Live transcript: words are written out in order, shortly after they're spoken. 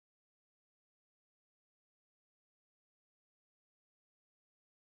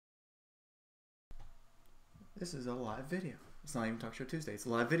This is a live video. It's not even Talk Show Tuesday. It's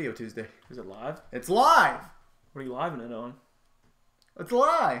Live Video Tuesday. Is it live? It's live! What are you living it on? It's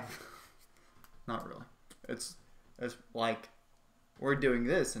live! Not really. It's like we're doing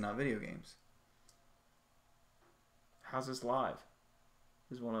this and not video games. How's this live?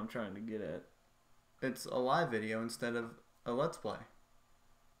 Is what I'm trying to get at. It's a live video instead of a Let's Play.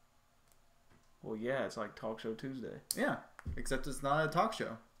 Well, yeah, it's like Talk Show Tuesday. Yeah, except it's not a talk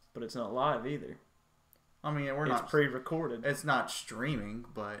show. But it's not live either. I mean, It's pre-recorded. It's not streaming,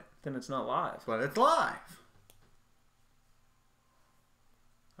 but Then it's not live. but it's live.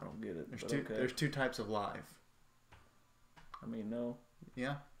 I don't get it. There's two types of live. I mean, no.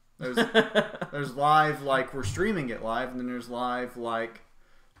 Yeah. There's live like we're streaming it live, and then there's live like,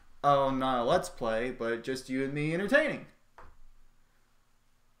 oh, not a Let's Play, but just you and me entertaining.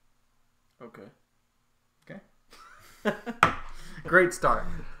 Okay. Okay. Great start.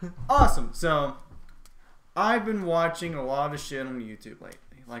 Awesome. So, I've been watching a lot of shit on YouTube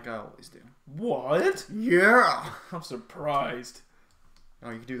lately, like I always do. What? Yeah. I'm surprised. Oh,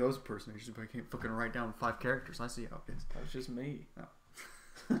 you can do those impersonations, but I can't fucking write down 5 characters. I see how it is. That's just me. Oh.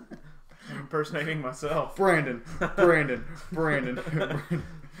 I'm impersonating myself. Brandon.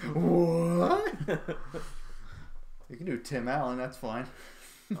 What? You can do Tim Allen, that's fine.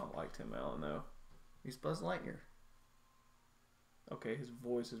 I don't like Tim Allen, though. He's Buzz Lightyear. Okay, his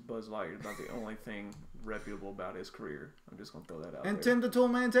voice is Buzz Lightyear. About the only thing reputable about his career. I'm just going to throw that out And there. Tim the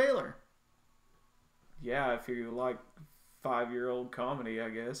Toolman Taylor. Yeah, if you like 5-year-old comedy, I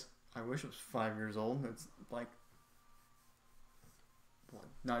guess. I wish it was 5 years old. It's like,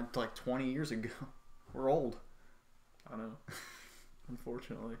 not like 20 years ago. We're old. I know.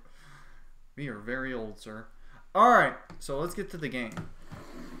 Unfortunately. We are very old, sir. Alright, so let's get to the game.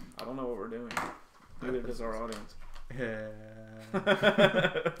 I don't know what we're doing. Neither does our audience.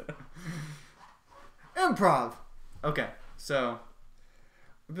 Improv. Okay, so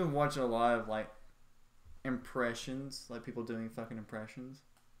we've been watching a lot of like impressions, like people doing fucking impressions,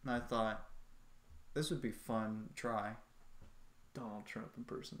 and I thought this would be fun to try. Donald Trump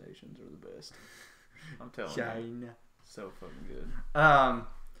impersonations are the best. I'm telling you. So fucking good.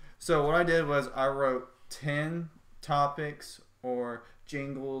 So what I did was I wrote 10 topics or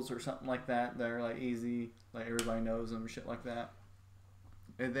jingles or something like that that are like easy, like everybody knows them, shit like that.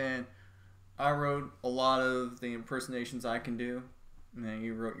 And then I wrote a lot of the impersonations I can do, and then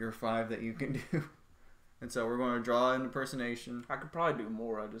you wrote your 5 that you can do. And so we're going to draw an impersonation. I could probably do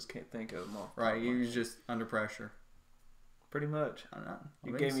more. I just can't think of them off. Right, you just under pressure. Pretty much. I'm not.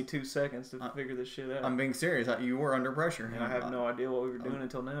 You gave me 2 seconds to figure this shit out. I'm being serious. You were under pressure. And I have no idea what we were doing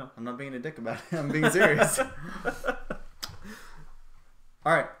until now. I'm not being a dick about it. I'm being serious.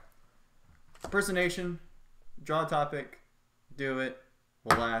 Alright. Impersonation. Draw a topic. Do it.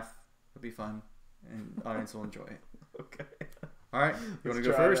 We'll laugh. It'll be fun. And the audience will enjoy it. Okay. Alright. You want to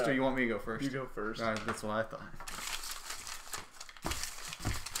go first or you want me to go first? You go first. Alright, that's what I thought.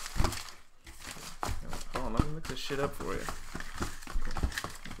 Hold on, let me look this shit up for you.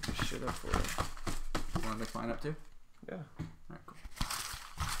 Look this shit up for you. Want to look mine up too? Yeah. Alright, cool.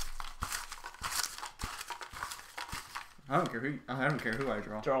 I don't care who I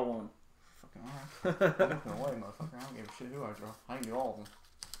draw. Draw one. Fucking alright. Get the way, motherfucker. I don't give a shit who I draw. I can do all of them.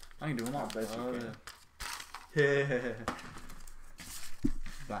 I can do them all. I bet you can.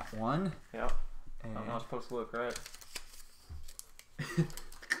 That one. Yep. And I'm not supposed to look, right?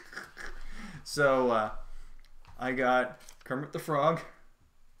 So, I got Kermit the Frog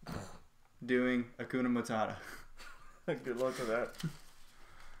doing Hakuna Matata. Good luck with that.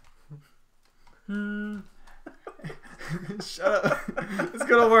 Shut up. It's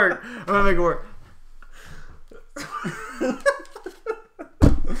gonna work. I'm gonna make it work.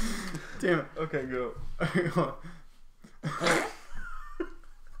 Damn it. Okay, go.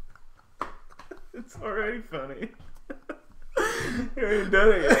 It's already funny. You ain't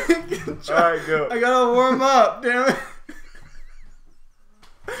done it yet. Alright, go. I gotta warm up, damn it.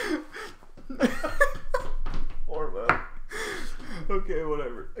 Warm up. Okay,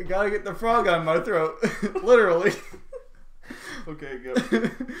 whatever. I gotta get the frog on my throat. Literally. Okay, go.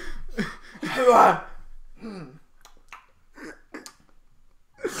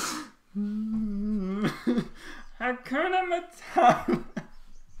 Hakuna Matata.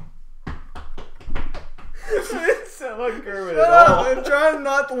 It didn't sound like Kermit Shut at up. all. I'm trying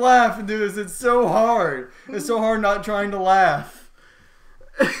not to laugh and do this. It's so hard. It's so hard not trying to laugh.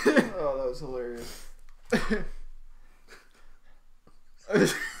 Oh, that was hilarious.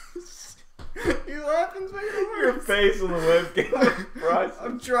 You laughing's making it Your worse. face on the webcam. Priceless.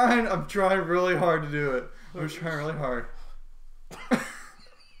 I'm trying really hard to do it. I'm trying really hard.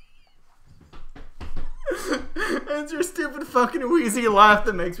 It's your stupid fucking wheezy laugh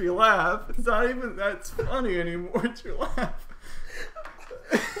that makes me laugh. It's not even that's funny anymore. It's your laugh.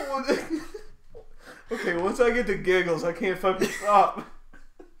 Okay, once I get the giggles, I can't fucking stop.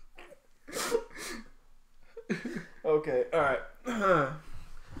 Okay, alright.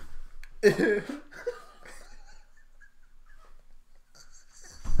 This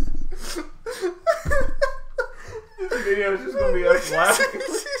video is just gonna be us laughing.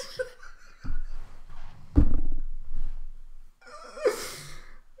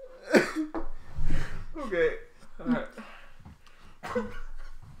 Okay, alright.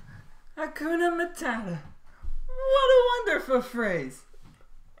 Hakuna Matata. What a wonderful phrase.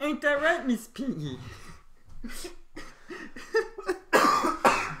 Ain't that right, Miss Piggy?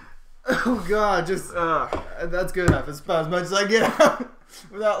 Oh God, just that's good enough. It's about as much as I get out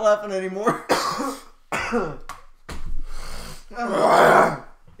without laughing anymore.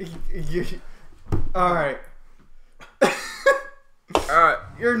 All right. All right,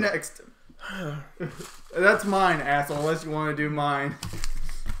 you're next. That's mine, asshole. Unless you want to do mine.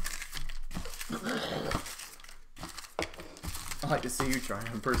 I'd like to see you try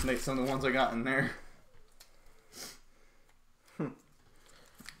to impersonate some of the ones I got in there.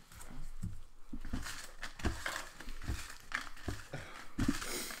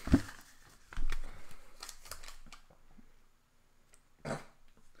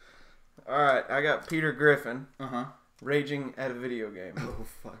 Alright, I got Peter Griffin. Uh-huh. Raging at a video game. Oh,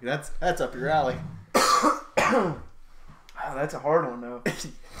 fuck. That's up your alley. Oh, that's a hard one, though.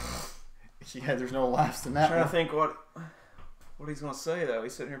 Yeah, there's no laughs in that. I'm trying to think what he's going to say, though.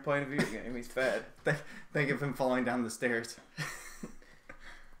 He's sitting here playing a video game. He's fat. Think of him falling down the stairs.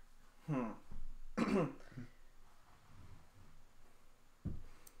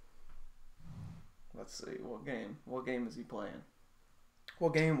 Let's see. What game? What game is he playing?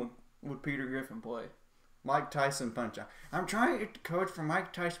 What game would Peter Griffin play? Mike Tyson Punch Out. I'm trying to coach for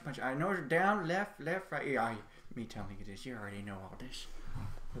Mike Tyson Punch Out. I know it's down, left, right. Yeah, me telling you this. You already know all this.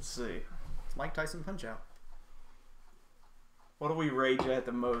 Let's see. It's Mike Tyson Punch Out. What do we rage at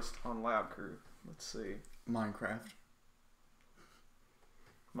the most on Loud Crew? Let's see. Minecraft,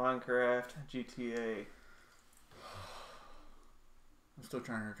 GTA. I'm still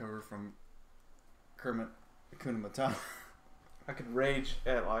trying to recover from Kermit Hakuna Matata. I could rage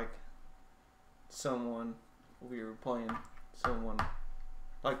at like someone. We were playing someone.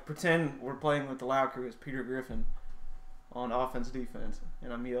 Like pretend we're playing with the Loud Crew as Peter Griffin on offense defense,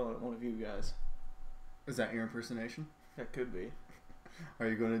 and I'm yelling at one of you guys. Is that your impersonation? That could be. Are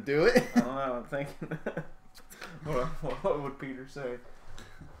you going to do it? I don't know. I'm thinking. What would Peter say?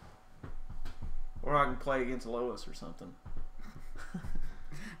 Or I can play against Lois or something.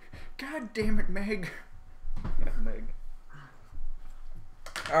 God damn it, Meg. Yeah, Meg.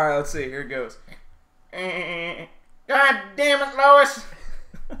 Alright, let's see. Here it goes. God damn it, Lois!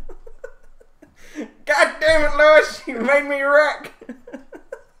 God damn it, Lois! You made me wreck!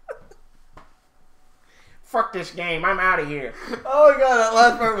 Fuck this game. I'm out of here. Oh my God, that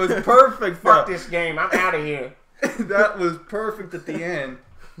last part was perfect. Fuck this game. I'm out of here. That was perfect at the end.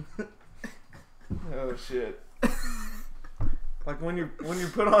 Oh shit. Like when you're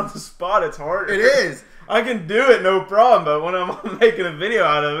put on the spot, it's harder. It is. I can do it, no problem. But when I'm making a video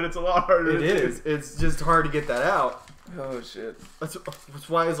out of it, it's a lot harder. It is. It's just hard to get that out. Oh shit. That's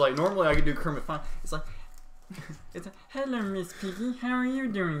why it's like normally I could do Kermit fine. It's like, Hello, Miss Piggy. How are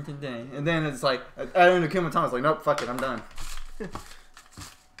you doing today? and then it's like I don't know. Kermit Thomas like, nope, fuck it, I'm done.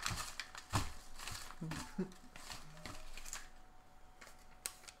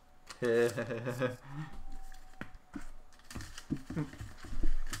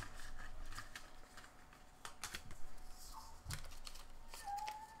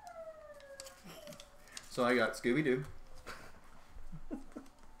 So I got Scooby-Doo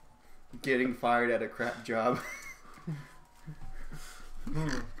getting fired at a crap job.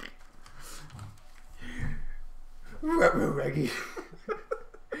 Reggie,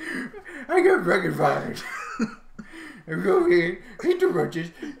 I got Reggie fired. I'm going in, hit the roaches,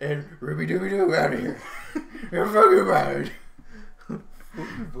 and Ruby Dooby Doo out of here. I'm fucking fired.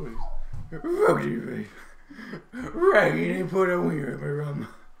 Fuck you, baby. Raggy, they put a winger in my rum.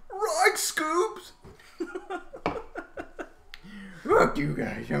 Right, Scoops? Fuck you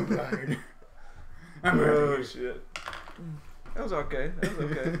guys, I'm fired. I'm oh shit. That was okay. That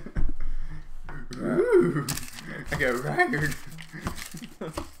was okay. Ooh, I got fired.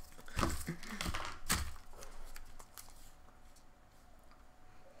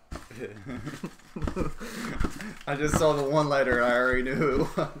 I just saw the one letter. I already knew who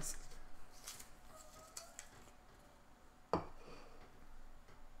it was.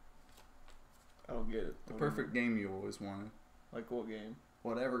 I don't get it. The perfect game you always wanted. Like what game?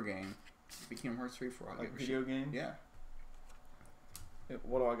 Whatever game. Kingdom Hearts 3 4. Like video game? Yeah.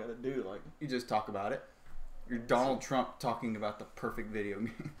 What do I gotta do? Like You just talk about it. You're Donald Trump talking about the perfect video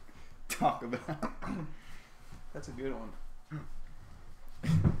game. Talk about it. that's a good one.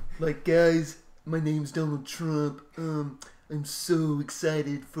 Like, guys, my name's Donald Trump. I'm so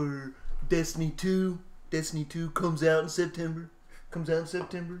excited for Destiny 2. Destiny 2 comes out in September. Okay.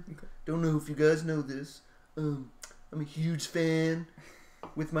 Don't know if you guys know this. I'm a huge fan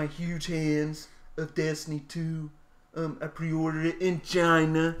with my huge hands of Destiny 2. I pre-ordered it in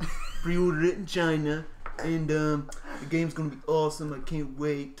China. And the game's gonna be awesome. I can't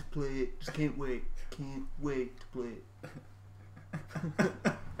wait to play it. Just can't wait. Can't wait to play it.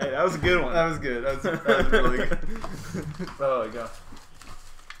 Hey, that was a good one. That was good. That was really good. Oh my god.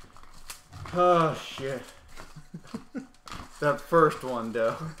 Oh shit. That first one,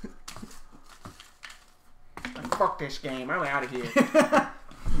 though. Fuck this game. I'm out of here.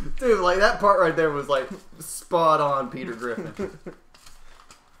 Dude, like that part right there was like spot on Peter Griffin.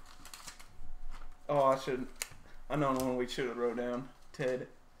 Oh, I know one we should have wrote down. Ted.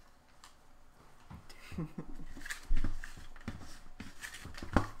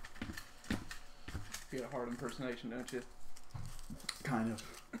 You get a hard impersonation, don't you? Kind of.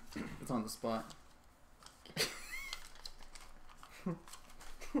 It's on the spot.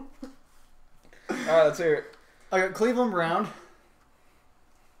 Alright, let's hear it. I got Cleveland Brown.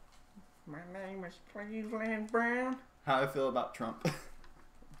 My name is Cleveland Brown. How I feel about Trump.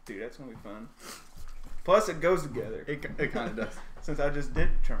 Dude, that's gonna be fun. Plus, it goes together. It kind of does. Since I just did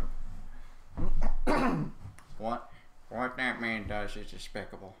Trump. What that man does is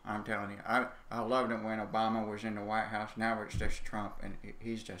despicable. I'm telling you. I loved it when Obama was in the White House. Now it's just Trump, and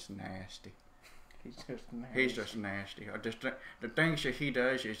he's just nasty. He's just nasty. He's just nasty. The things that he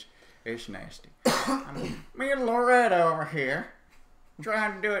does is nasty. I mean, me and Loretta over here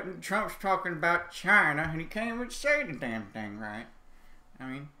trying to do it, and Trump's talking about China, and he can't even say the damn thing right. I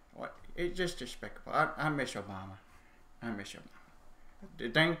mean, what? It's just despicable. I miss Obama.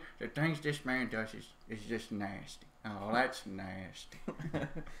 The things this man does is just nasty. Oh, that's nasty.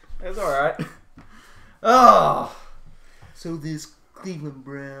 That's alright. Oh! So this Cleveland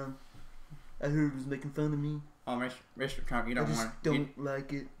Brown, I heard was making fun of me. Oh, Mr. Trump, you I don't just want don't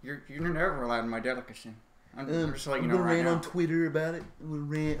like it. You're never allowed in my delicacy. I'm just letting I'm you know gonna right rant now. on Twitter about it. I'm gonna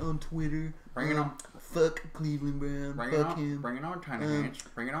rant on Twitter. Bring it on. Fuck Cleveland Brown. Bring it Fuck on. him. Bring it on, Tiny Hands.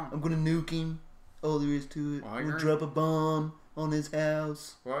 Bring it on. I'm gonna nuke him. All there is to it. Well, I'm you're- gonna drop a bomb on his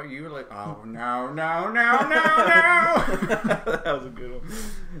house. Well, you like. Oh no! That was a good one.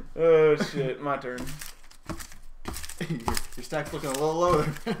 Oh shit, my turn. Your stack's looking a little low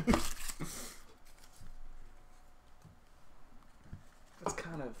there. That's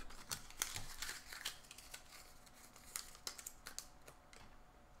kind of.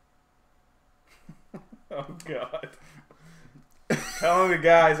 Oh god. Tell the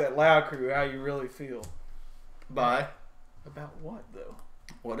guys at Loud Crew how you really feel. Bye. About what though?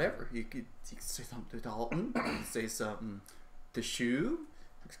 Whatever. You could say something to Dalton. You could say something to Shu,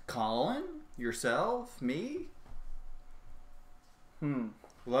 Colin, yourself, me,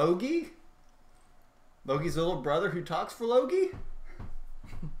 Logie. Logie's little brother who talks for Logie.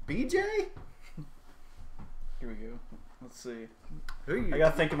 BJ. Here we go. Let's see. Who are you? I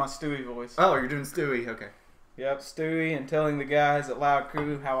gotta think of my Stewie voice. Oh, you're doing Stewie. Okay. Yep, Stewie, and telling the guys at Loud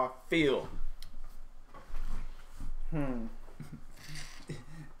Crew how I feel. Dan,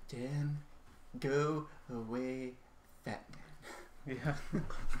 go away, fat man. Yeah.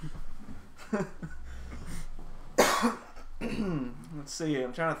 Let's see.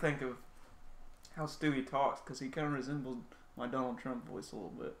 I'm trying to think of how Stewie talks because he kind of resembles my Donald Trump voice a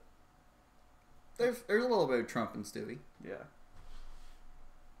little bit. There's a little bit of Trump and Stewie. Yeah.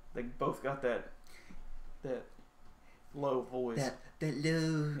 They both got that low voice. That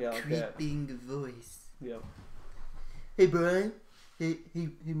low, Yeah, like that. creeping voice. Yep. Hey Brian. Hey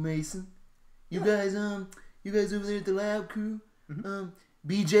Mason. You guys over there at the Loud Crew.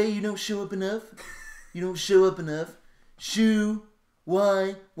 BJ, you don't show up enough. Shu,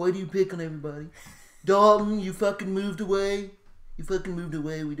 why do you pick on everybody? Dalton, you fucking moved away.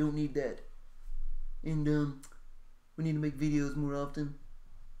 We don't need that. And we need to make videos more often.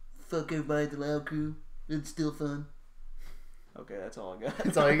 Fuck everybody at the Loud Crew. It's still fun. Okay, that's all I got.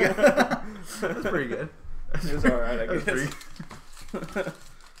 That's all you got. That's pretty good. It was alright, I That's guess.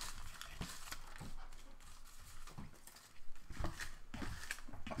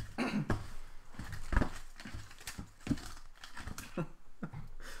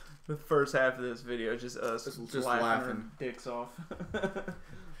 The first half of this video is just us Just laughing our laughing. dicks off.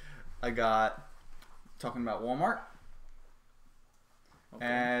 I got talking about Walmart Okay.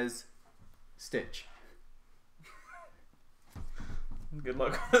 as Stitch. Good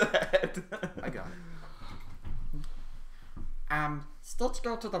luck with that. I got it. Stitch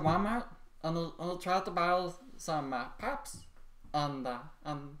go to the Walmart and he tried to buy some pops and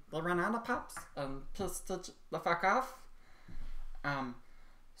they ran out of pops and pissed Stitch the fuck off.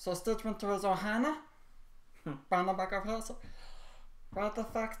 So Stitch went to his Ohana, found the back of his, where the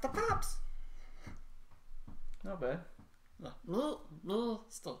fuck's the pops? Not bad. Me,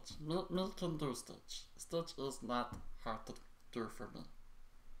 Stitch. Me can do Stitch. Stitch is not hard to do for me.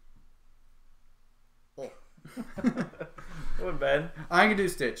 Wasn't bad. I can do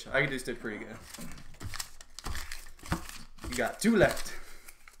Stitch. I can do Stitch pretty good. You got 2 left.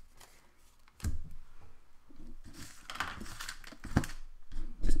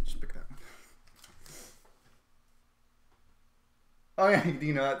 Just pick that one. Oh yeah, do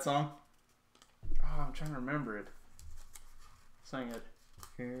you know that song? Oh, I'm trying to remember it. Sing it.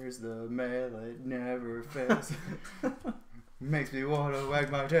 Here's the mail, it never fails. Makes me wanna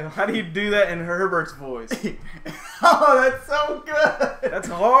wag my tail. How do you do that in Herbert's voice? Oh, that's so good. That's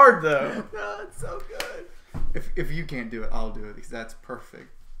hard though. No, that's so good. If you can't do it, I'll do it because that's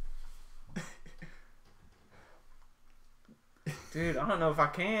perfect. Dude, I don't know if I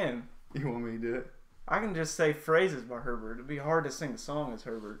can. You want me to do it? I can just say phrases by Herbert. It'd be hard to sing a song as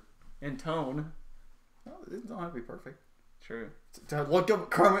Herbert. In tone. No, it don't have to be perfect. True. To look up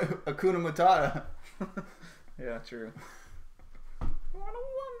Akuna Matata. Yeah, true. What a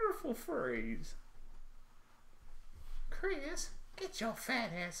wonderful phrase. Chris, get your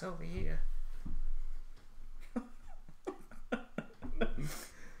fat ass over here.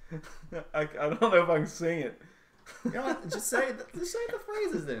 I don't know if I can sing it. You know what? Just say the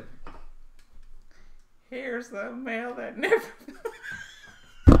phrases then. Here's the mail that never...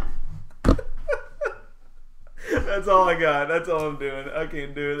 That's all I got. That's all I'm doing. I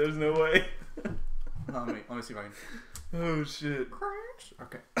can't do it. There's no way. Let me see if I can. Oh, shit.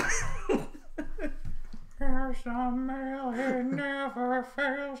 Okay. Here's the mail, it never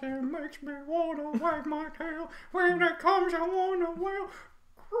fails. It makes me wanna wag my tail. When it comes, I wanna wail.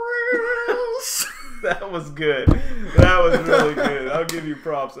 Chris. That was good. That was really good. I'll give you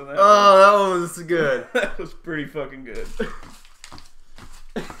props on that. Oh, that was good. That was pretty fucking good.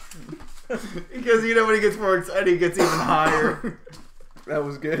 Because you know when he gets more excited, he gets even higher. That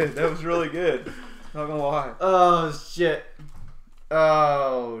was good. That was really good. Not gonna lie. Oh shit.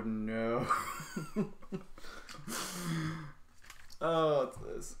 Oh no. Oh,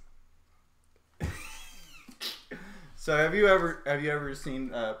 it's this. So have you ever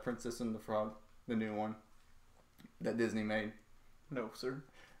seen Princess and the Frog, the new one that Disney made? No, sir.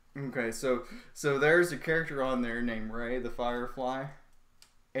 Okay, so there's a character on there named Ray the Firefly,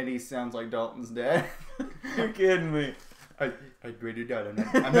 and he sounds like Dalton's dad. You're kidding me. I graded out.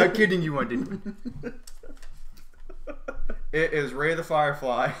 I'm not kidding you. I didn't. It is Ray the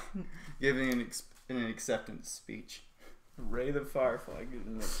Firefly giving an acceptance speech. Ray the Firefly getting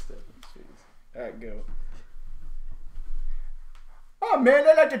the next step. Alright, go. Oh man,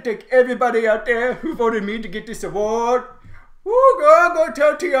 I'd like to thank everybody out there who voted me to get this award. Woo, girl, I'm gonna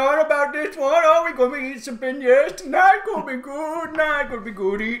tell Tiana about this one. Oh, we're gonna be eating some beignets tonight. Gonna be good night. Gonna be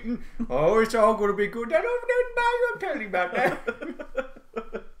good eating. Oh, it's all gonna be good. That over there in the bayou, I'm telling you about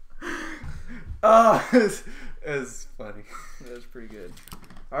that. Oh, it's funny. That's pretty good.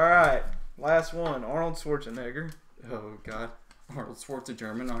 Alright, last one. Arnold Schwarzenegger. Oh God, Arnold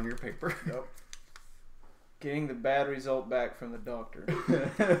Schwarzenegger on your paper. Yep. Getting the bad result back from the doctor.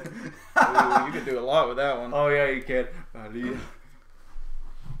 Ooh, you could do a lot with that one. Oh yeah, you can.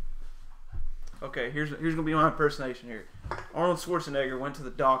 Okay, here's gonna be my impersonation here. Arnold Schwarzenegger went to the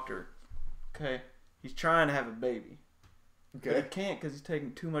doctor. Okay, he's trying to have a baby. But he Okay. can't because he's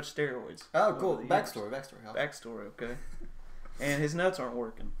taking too much steroids. Oh, cool. over the years. Backstory. Backstory, okay. And his nuts aren't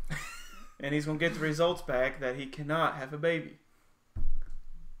working. And he's gonna get the results back that he cannot have a baby.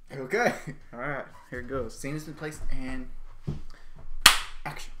 Okay. Alright, here it goes. Scene has been placed and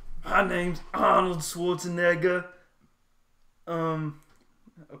action. My name's Arnold Schwarzenegger.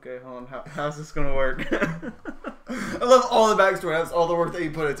 Okay, hold on. How's this gonna work? I love all the backstory. That's all the work that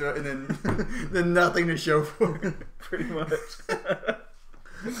you put into it, and then nothing to show for it. Pretty much.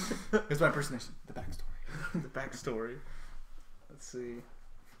 It's my impersonation. The backstory. The backstory. Let's see.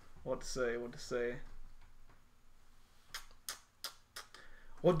 What to say.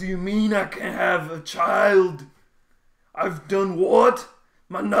 What do you mean I can't have a child? I've done what?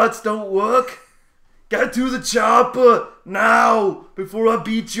 My nuts don't work? Get to the chopper now before I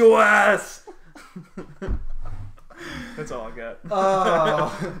beat your ass. That's all I got.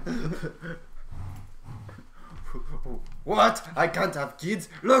 Oh. What? I can't have kids?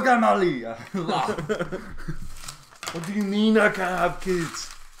 Look at Malia. What do you mean I can't have kids?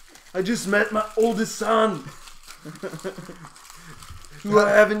 I just met my oldest son. Who I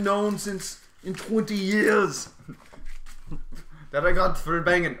haven't known since in 20 years. That I got for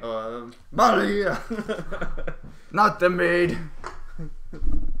banging. Malia. Not the maid.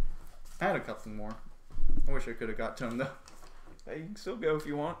 I had a couple more. I wish I could have got to them though. Hey, you can still go if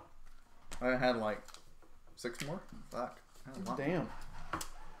you want. I had like 6 more. Fuck. I had a lot. Damn.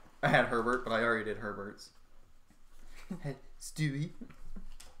 I had Herbert, but I already did Herbert's. Hey, Stewie.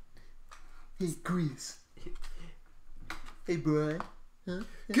 Hey, Chris. Hey, Brian. Huh?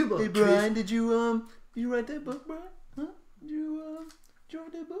 Come on, Hey, Brian. Did you write that book, Brian? Huh? Did you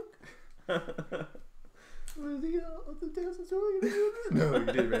write that book? The tales and stories. No, you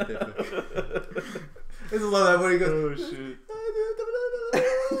did write that book. I just love that when he goes. Oh shit.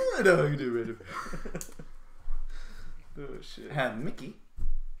 No, you did write it. Oh shit. Had Mickey.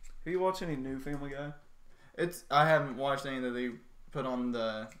 Have you watched any new Family Guy? I haven't watched any that they put on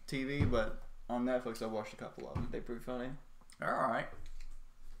the TV, but on Netflix I watched a couple of them. They pretty funny. All right.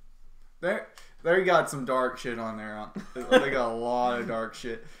 They got some dark shit on there. They got a lot of dark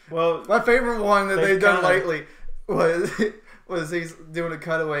shit. Well, My favorite one that they've done kinda- lately was he's doing a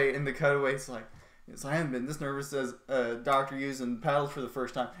cutaway, and the cutaway's like, I haven't been this nervous as a doctor using paddles for the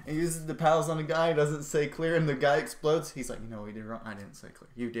first time. And he uses the paddles on a guy, doesn't say clear, and the guy explodes. He's like, you know what you did wrong? I didn't say clear.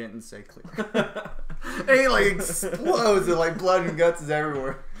 You didn't say clear. And he like explodes, and like blood and guts is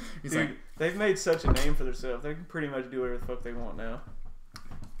everywhere. He's dude, like, they've made such a name for themselves. They can pretty much do whatever the fuck they want now.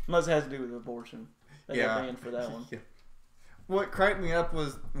 Unless it has to do with abortion. They got banned for that one. Yeah. What cracked me up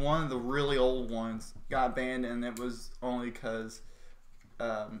was one of the really old ones got banned, and it was only because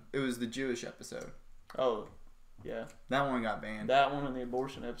it was the Jewish episode. Oh, yeah. That one got banned. That one and the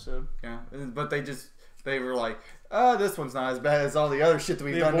abortion episode. Yeah, but they were like, oh, this one's not as bad as all the other shit that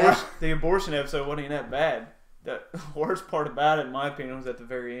we've done now. The abortion episode wasn't even that bad. The worst part about it, in my opinion, was at the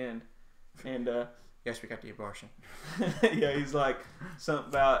very end. And, Yes, we got the abortion. yeah, he's like, something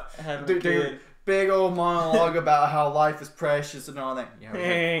about having a Dude, kid. big old monologue about how life is precious and all that. Yeah,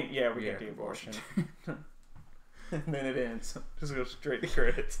 Yeah, we got the abortion. And then it ends. Just go straight to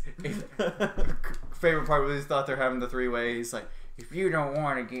credits. Favorite part was he thought they're having the 3-way. He's like, if you don't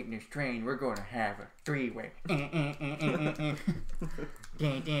want to get in this train, we're going to have a 3-way.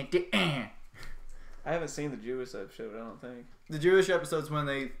 I haven't seen the Jewish episode, I don't think. The Jewish episode's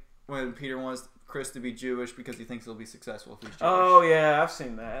when Peter wants Chris to be Jewish because he thinks he'll be successful if he's Jewish. Oh, yeah, I've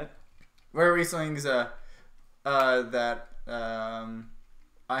seen that. Where he sings that I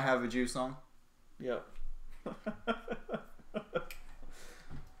Have a Jew song. Yep.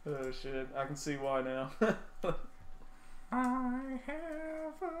 Oh, shit. I can see why now. I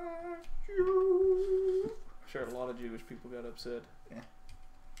have a Jew. I'm sure a lot of Jewish people got upset. Yeah.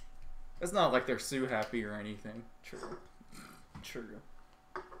 It's not like they're Sue happy or anything. True.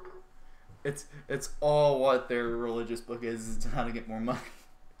 It's all what their religious book is how to get more money.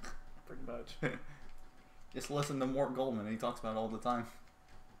 Pretty much. Just listen to Mort Goldman. He talks about it all the time.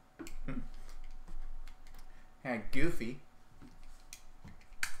 Yeah, Goofy.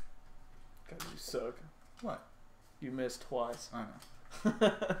 God, you suck. What? You missed twice. I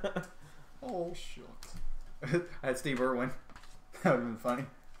know. Oh, shucks. I had Steve Irwin. That would have been funny.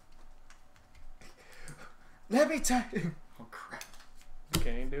 Let me tell you. Oh, crap. You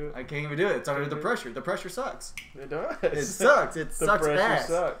can't even do it. I can't even do it. It's under the pressure. The pressure sucks. It does. It sucks. It The sucks pressure ass.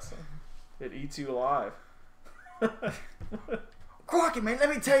 sucks. It eats you alive. Crockett, man, let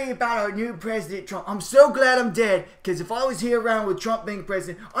me tell you about our new president, Trump. I'm so glad I'm dead, because if I was here around with Trump being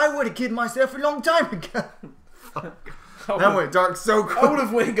president, I would have killed myself a long time ago. That went dark so quick. I would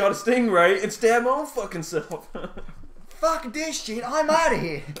have went and got a stingray and stabbed my own fucking self. Fuck this shit. I'm out of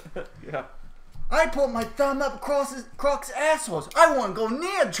here. Yeah. I put my thumb up across Croc's assholes. I won't go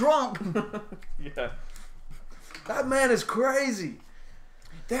near Trump. Yeah. That man is crazy.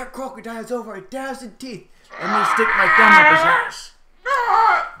 That crocodile's over 1,000 teeth. Let me stick my thumb up his ass.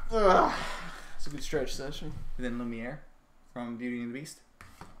 It's a good stretch session. And then Lumiere from Beauty and the Beast.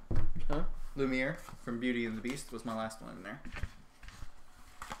 Huh? Lumiere from Beauty and the Beast was my last one in there.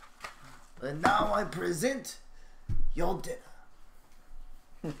 And now I present your dinner.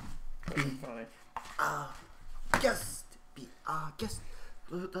 That's funny. Guest. Be our guest.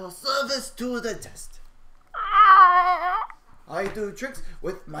 Do the service to the test. I do tricks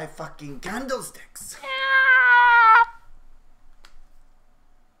with my fucking candlesticks.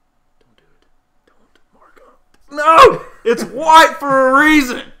 Don't do it. Don't mark up. No! It's white for a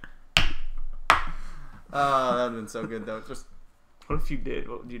reason! That would have been so good though. Just What if you did?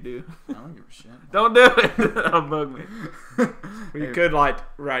 What would you do? I don't give a shit. Don't do it. That'll bug me. We Hey, could like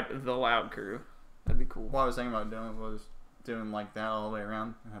write the loud crew. That'd be cool. What I was thinking about doing was doing like that all the way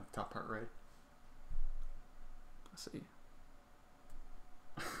around and have the top part ready. Let's see.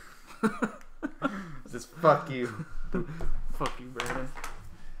 Just fuck you. Fuck you, Brandon.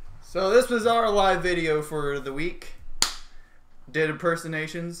 So this was our live video for the week. Did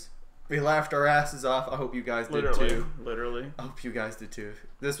impersonations. We laughed our asses off. I hope you guys did too. Literally. I hope you guys did too.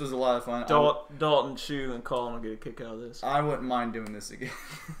 This was a lot of fun. Dalton, Shu, and Colin will get a kick out of this. I wouldn't mind doing this again.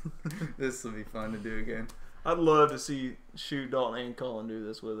 This will be fun to do again. I'd love to see Shu, Dalton, and Colin do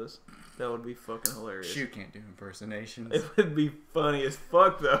this with us. That would be fucking hilarious. Shu can't do impersonations. It would be funny as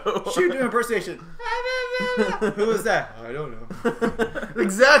fuck though. Shu do impersonation. Who was that? I don't know.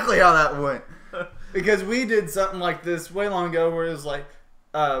 Exactly how that went. Because we did something like this way long ago where it was like,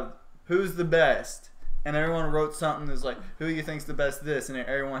 who's the best? And everyone wrote something that's like, who you think's the best this? And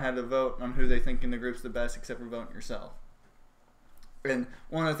everyone had to vote on who they think in the group's the best except for voting yourself. And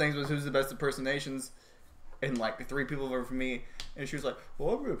one of the things was who's the best impersonations. And like the 3 people voted for me. And she was like,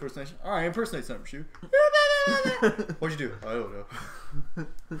 well, I'm going to impersonation. All right, impersonate something, Shu. What'd you do? I don't know.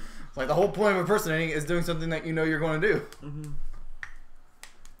 It's like the whole point of impersonating is doing something that you know you're going to do. Mm-hmm.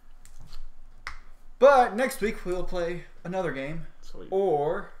 But next week we'll play another game. Sweet.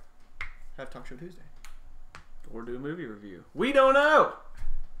 Or have Talk Show Tuesday. Or do a movie review. We don't know.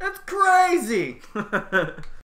 That's crazy!